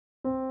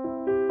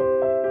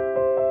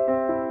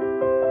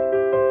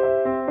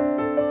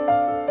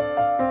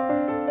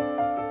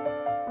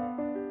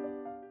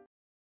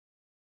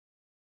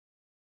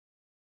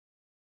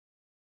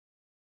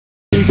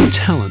There's a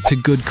talent to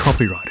good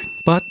copywriting,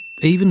 but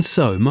even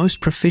so, most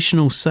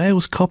professional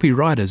sales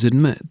copywriters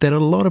admit that a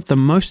lot of the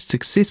most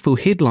successful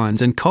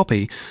headlines and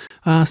copy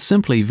are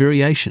simply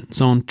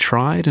variations on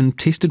tried and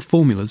tested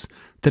formulas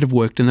that have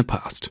worked in the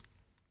past.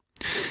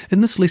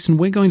 In this lesson,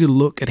 we're going to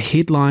look at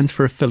headlines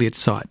for affiliate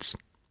sites.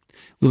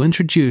 We'll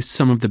introduce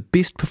some of the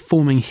best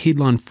performing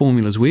headline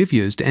formulas we've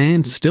used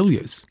and still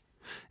use,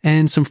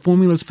 and some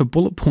formulas for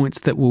bullet points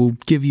that will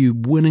give you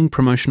winning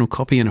promotional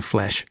copy in a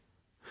flash.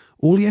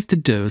 All you have to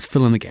do is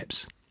fill in the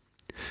gaps.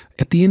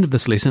 At the end of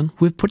this lesson,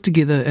 we've put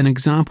together an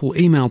example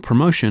email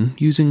promotion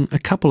using a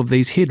couple of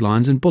these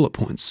headlines and bullet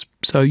points,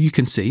 so you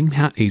can see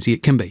how easy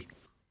it can be.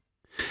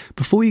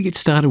 Before you get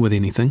started with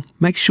anything,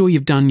 make sure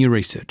you've done your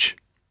research.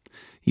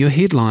 Your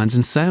headlines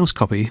and sales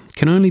copy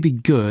can only be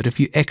good if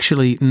you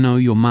actually know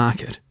your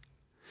market.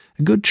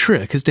 A good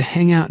trick is to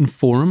hang out in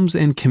forums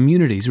and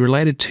communities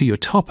related to your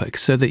topic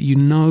so that you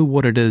know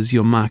what it is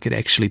your market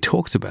actually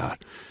talks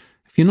about.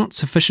 If you're not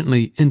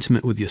sufficiently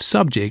intimate with your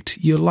subject,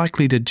 you're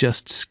likely to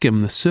just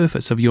skim the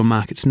surface of your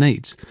market's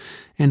needs,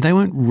 and they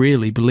won't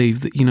really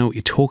believe that you know what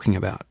you're talking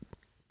about.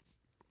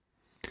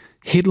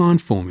 Headline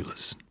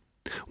formulas.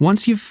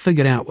 Once you've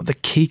figured out what the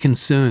key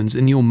concerns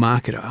in your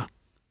market are,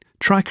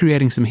 try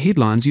creating some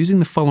headlines using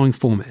the following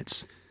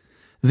formats.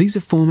 These are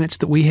formats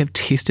that we have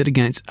tested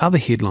against other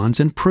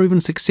headlines and proven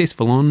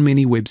successful on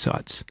many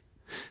websites.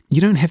 You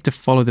don't have to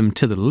follow them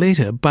to the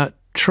letter, but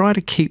try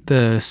to keep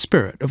the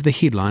spirit of the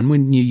headline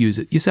when you use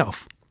it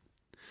yourself.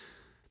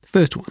 The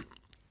first one.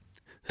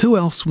 Who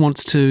else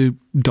wants to ...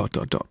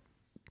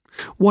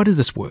 Why does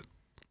this work?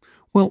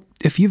 Well,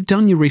 if you've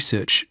done your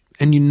research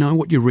and you know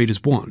what your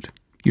readers want,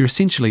 you're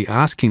essentially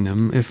asking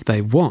them if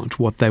they want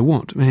what they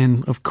want,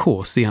 and of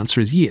course the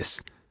answer is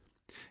yes.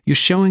 You're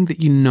showing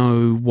that you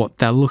know what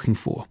they're looking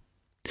for.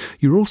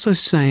 You're also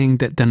saying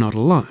that they're not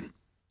alone.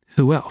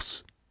 Who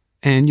else?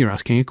 And you're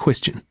asking a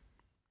question.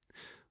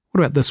 What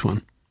about this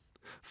one?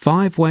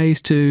 5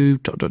 ways to ...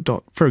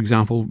 For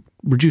example,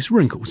 reduce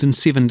wrinkles in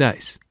 7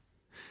 days.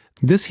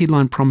 This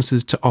headline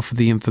promises to offer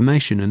the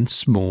information in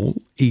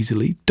small,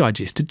 easily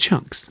digested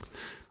chunks.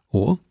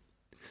 Or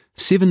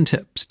 7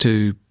 tips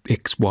to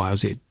X, Y, or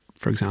Z,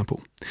 for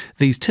example.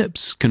 These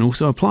tips can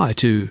also apply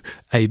to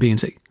A, B, and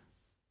C.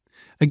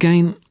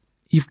 Again,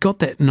 you've got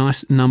that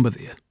nice number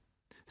there.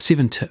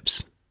 7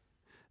 tips.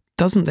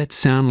 Doesn't that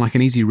sound like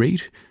an easy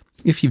read?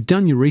 If you've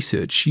done your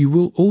research, you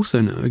will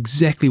also know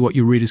exactly what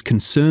your readers'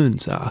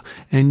 concerns are,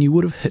 and you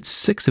would have hit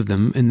 6 of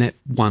them in that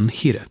one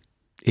header.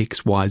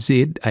 X, Y,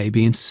 Z, A,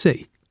 B, and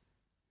C.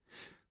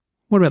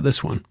 What about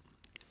this one?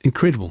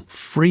 Incredible.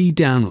 Free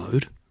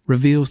download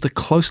reveals the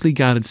closely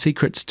guarded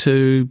secrets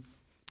to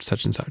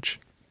such and such.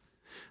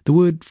 The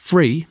word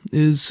free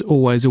is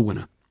always a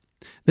winner.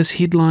 This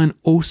headline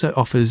also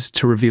offers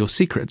to reveal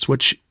secrets,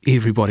 which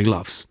everybody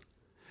loves.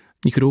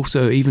 You could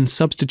also even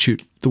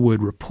substitute the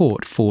word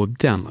report for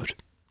download.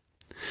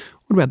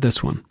 What about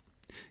this one?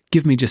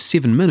 Give me just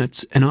 7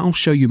 minutes and I'll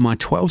show you my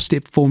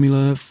 12-step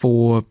formula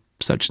for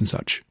such and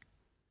such.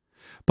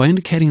 By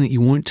indicating that you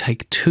won't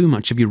take too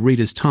much of your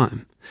reader's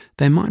time,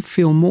 they might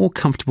feel more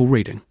comfortable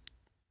reading.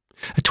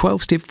 A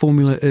 12-step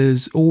formula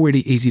is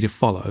already easy to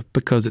follow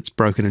because it's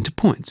broken into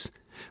points,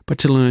 but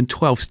to learn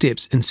 12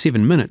 steps in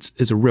 7 minutes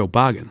is a real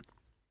bargain.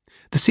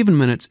 The 7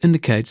 minutes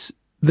indicates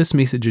this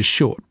message is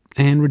short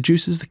and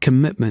reduces the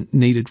commitment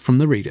needed from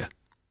the reader.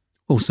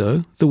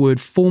 Also, the word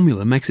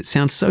formula makes it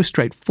sound so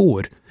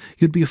straightforward,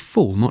 you'd be a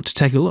fool not to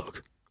take a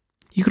look.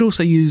 You could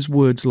also use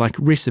words like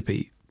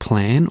recipe,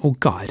 plan, or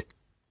guide.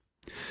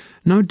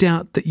 No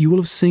doubt that you will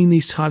have seen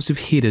these types of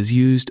headers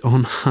used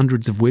on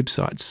hundreds of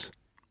websites.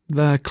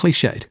 They're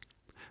cliched,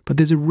 but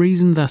there's a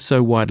reason they're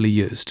so widely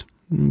used.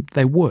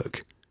 They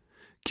work.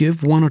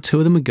 Give 1 or 2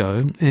 of them a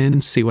go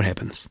and see what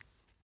happens.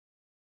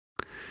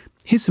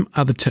 Here's some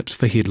other tips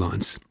for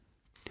headlines.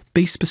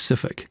 Be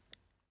specific.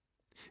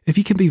 If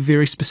you can be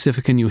very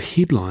specific in your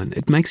headline,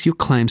 it makes your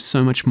claims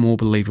so much more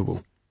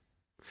believable.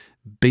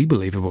 Be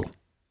believable.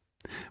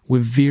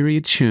 We're very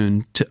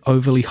attuned to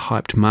overly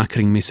hyped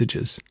marketing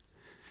messages.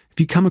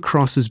 If you come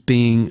across as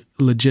being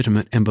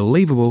legitimate and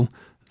believable,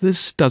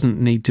 this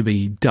doesn't need to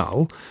be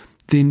dull,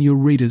 then your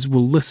readers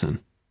will listen.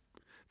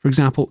 For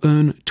example,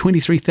 earn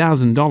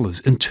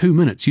 $23,000 in 2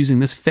 minutes using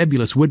this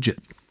fabulous widget.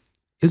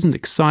 Isn't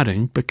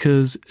exciting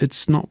because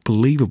it's not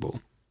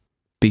believable.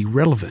 Be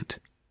relevant.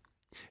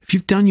 If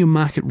you've done your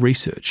market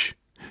research,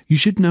 you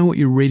should know what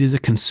your readers are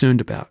concerned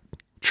about.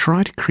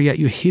 Try to create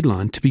your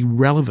headline to be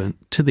relevant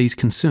to these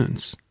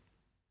concerns.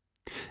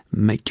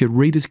 Make your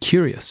readers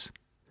curious.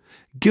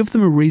 Give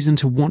them a reason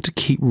to want to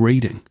keep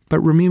reading, but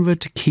remember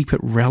to keep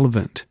it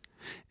relevant.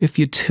 If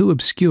you're too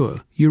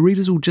obscure, your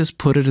readers will just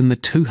put it in the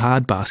too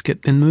hard basket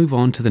and move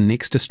on to the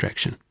next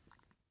distraction.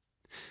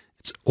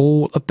 It's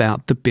all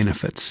about the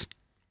benefits.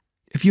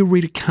 If your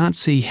reader can't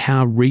see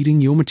how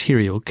reading your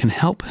material can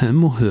help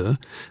him or her,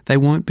 they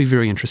won't be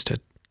very interested.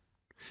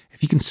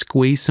 If you can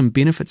squeeze some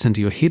benefits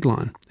into your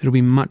headline, it'll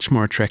be much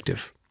more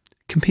attractive.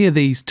 Compare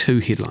these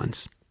 2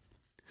 headlines.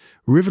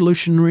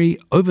 Revolutionary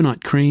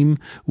overnight cream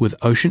with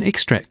ocean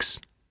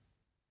extracts.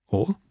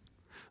 Or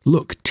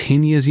Look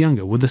 10 years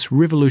younger with this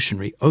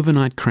revolutionary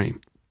overnight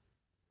cream.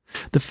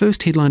 The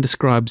first headline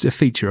describes a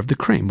feature of the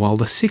cream, while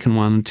the second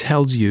one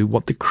tells you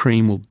what the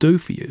cream will do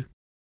for you.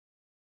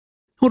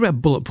 What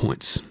about bullet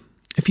points?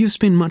 If you've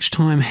spent much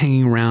time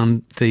hanging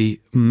around the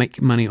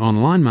make money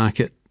online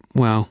market,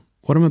 well,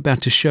 what I'm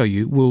about to show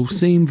you will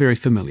seem very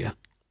familiar.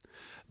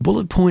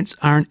 Bullet points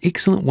are an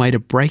excellent way to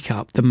break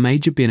up the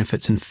major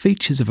benefits and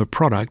features of a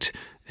product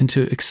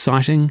into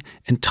exciting,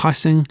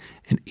 enticing,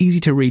 and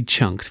easy-to-read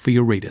chunks for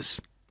your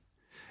readers.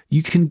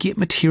 You can get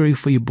material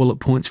for your bullet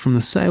points from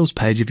the sales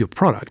page of your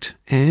product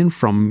and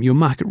from your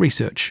market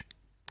research.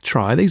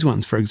 Try these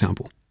ones, for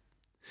example.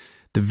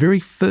 The very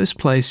first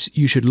place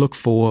you should look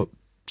for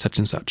such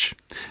and such.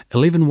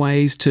 11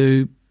 ways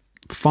to,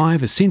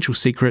 5 essential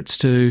secrets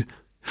to,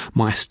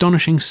 my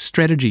astonishing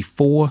strategy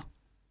for,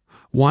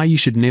 why you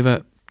should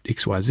never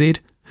XYZ,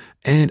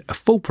 and a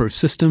foolproof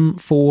system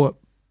for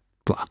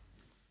blah.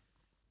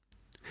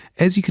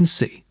 As you can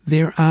see,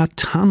 there are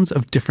tons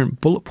of different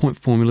bullet point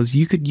formulas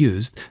you could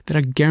use that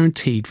are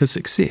guaranteed for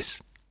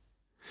success.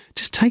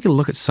 Just take a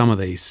look at some of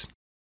these.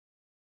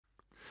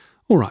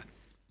 Alright,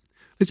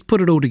 let's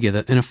put it all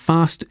together in a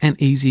fast and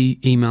easy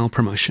email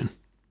promotion.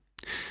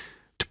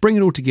 To bring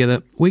it all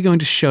together, we're going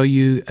to show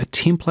you a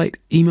template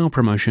email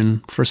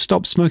promotion for a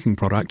stop smoking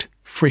product,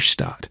 Fresh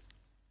Start.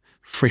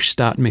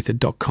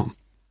 FreshStartMethod.com.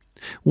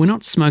 We're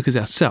not smokers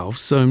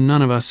ourselves, so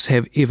none of us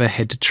have ever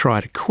had to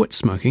try to quit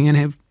smoking and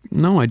have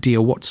no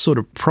idea what sort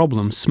of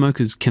problems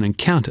smokers can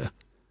encounter.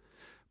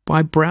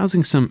 By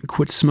browsing some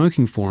quit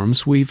smoking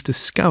forums, we've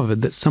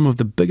discovered that some of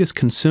the biggest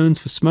concerns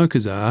for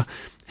smokers are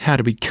how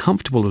to be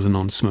comfortable as a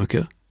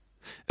non-smoker,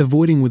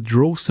 avoiding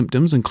withdrawal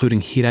symptoms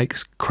including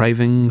headaches,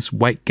 cravings,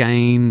 weight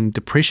gain,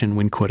 depression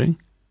when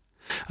quitting.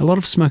 A lot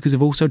of smokers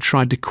have also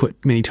tried to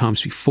quit many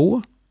times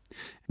before.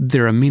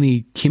 There are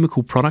many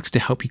chemical products to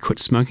help you quit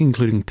smoking,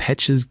 including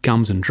patches,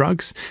 gums, and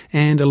drugs,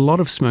 and a lot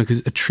of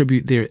smokers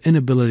attribute their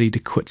inability to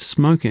quit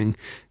smoking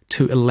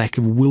to a lack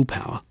of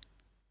willpower.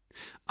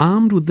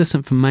 Armed with this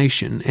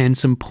information and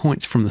some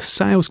points from the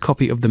sales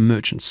copy of the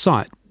merchant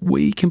site,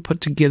 we can put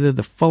together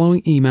the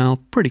following email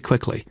pretty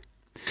quickly.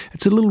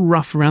 It's a little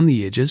rough around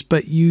the edges,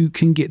 but you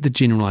can get the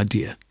general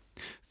idea.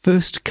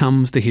 First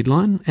comes the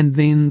headline, and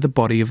then the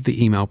body of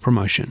the email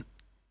promotion.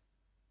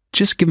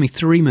 Just give me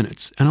 3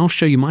 minutes and I'll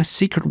show you my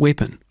secret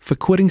weapon for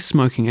quitting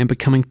smoking and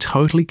becoming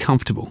totally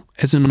comfortable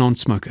as a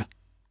non-smoker.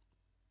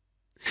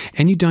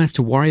 And you don't have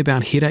to worry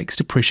about headaches,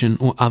 depression,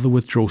 or other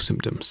withdrawal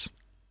symptoms.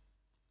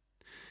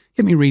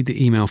 Let me read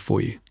the email for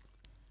you.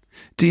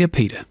 Dear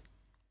Peter,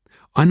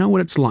 I know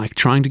what it's like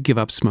trying to give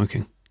up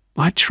smoking.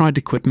 I tried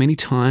to quit many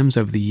times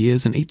over the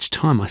years, and each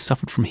time I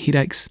suffered from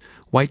headaches,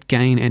 weight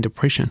gain, and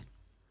depression.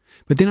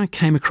 But then I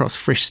came across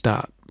Fresh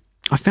Start.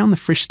 I found the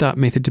Fresh Start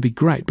method to be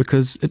great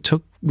because it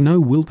took no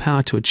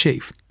willpower to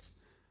achieve.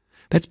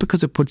 That's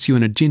because it puts you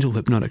in a gentle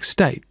hypnotic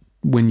state,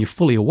 when you're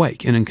fully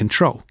awake and in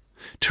control,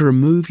 to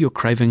remove your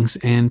cravings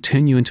and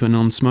turn you into a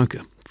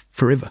non-smoker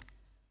forever.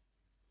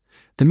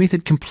 The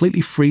method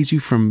completely frees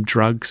you from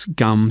drugs,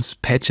 gums,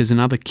 patches,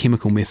 and other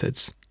chemical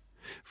methods.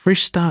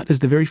 Fresh Start is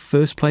the very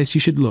first place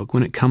you should look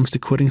when it comes to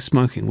quitting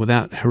smoking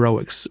without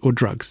heroics or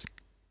drugs.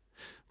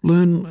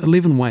 Learn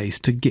 11 ways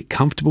to get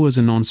comfortable as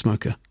a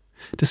non-smoker.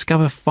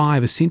 Discover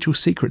 5 essential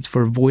secrets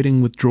for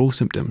avoiding withdrawal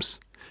symptoms.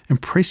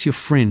 Impress your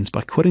friends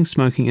by quitting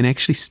smoking and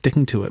actually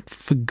sticking to it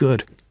for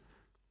good.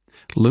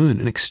 Learn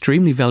an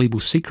extremely valuable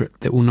secret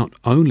that will not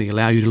only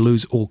allow you to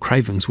lose all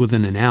cravings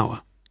within an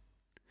hour.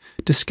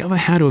 Discover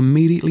how to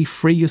immediately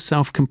free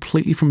yourself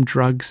completely from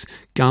drugs,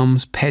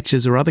 gums,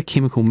 patches, or other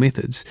chemical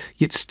methods,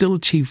 yet still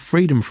achieve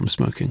freedom from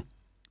smoking.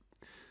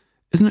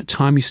 Isn't it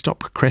time you stopped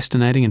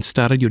procrastinating and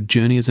started your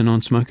journey as a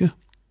non-smoker?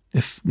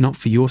 If not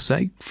for your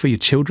sake, for your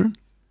children?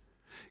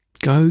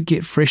 Go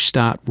get Fresh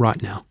Start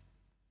right now.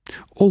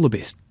 All the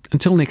best.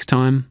 Until next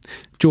time,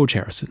 George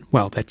Harrison.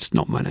 Well, that's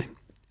not my name.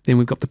 Then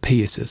we've got the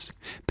PS's.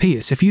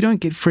 PS, if you don't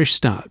get Fresh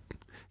Start,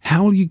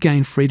 how will you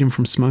gain freedom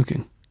from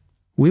smoking?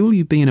 Where will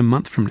you be in a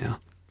month from now?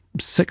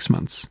 6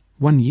 months?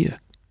 1 year?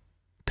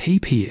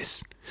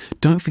 PPS.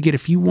 Don't forget,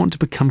 if you want to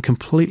become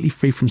completely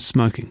free from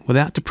smoking,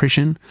 without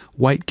depression,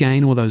 weight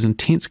gain, or those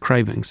intense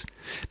cravings,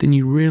 then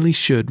you really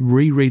should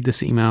reread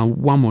this email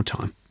one more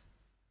time.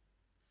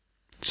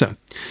 So,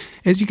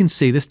 as you can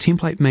see, this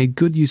template made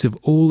good use of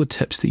all the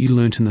tips that you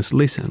learnt in this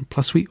lesson,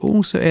 plus we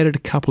also added a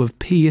couple of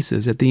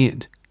PS's at the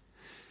end.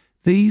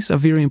 These are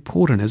very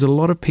important, as a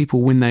lot of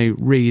people, when they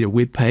read a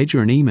web page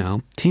or an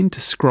email, tend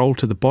to scroll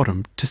to the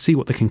bottom to see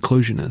what the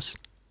conclusion is.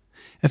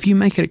 If you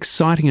make it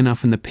exciting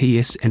enough in the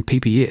PS and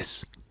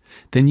PPS,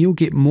 then you'll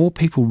get more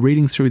people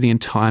reading through the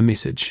entire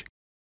message.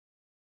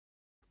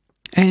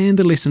 And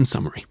the lesson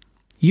summary.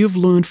 You've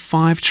learned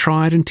 5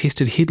 tried and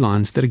tested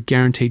headlines that are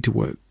guaranteed to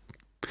work.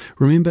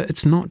 Remember,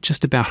 it's not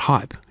just about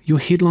hype. Your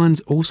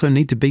headlines also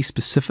need to be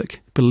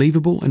specific,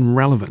 believable, and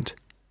relevant.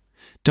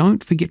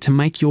 Don't forget to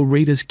make your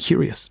readers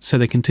curious so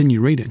they continue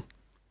reading.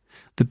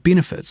 The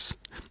benefits.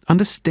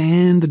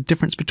 Understand the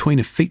difference between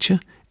a feature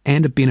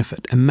and a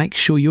benefit, and make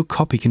sure your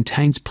copy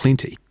contains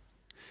plenty.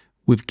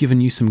 We've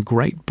given you some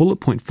great bullet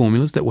point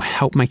formulas that will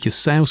help make your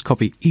sales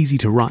copy easy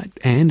to write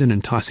and an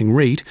enticing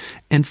read.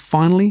 And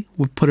finally,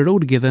 we've put it all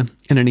together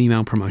in an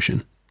email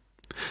promotion.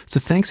 So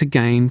thanks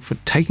again for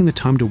taking the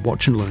time to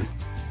watch and learn.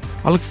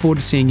 I look forward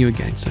to seeing you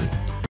again soon.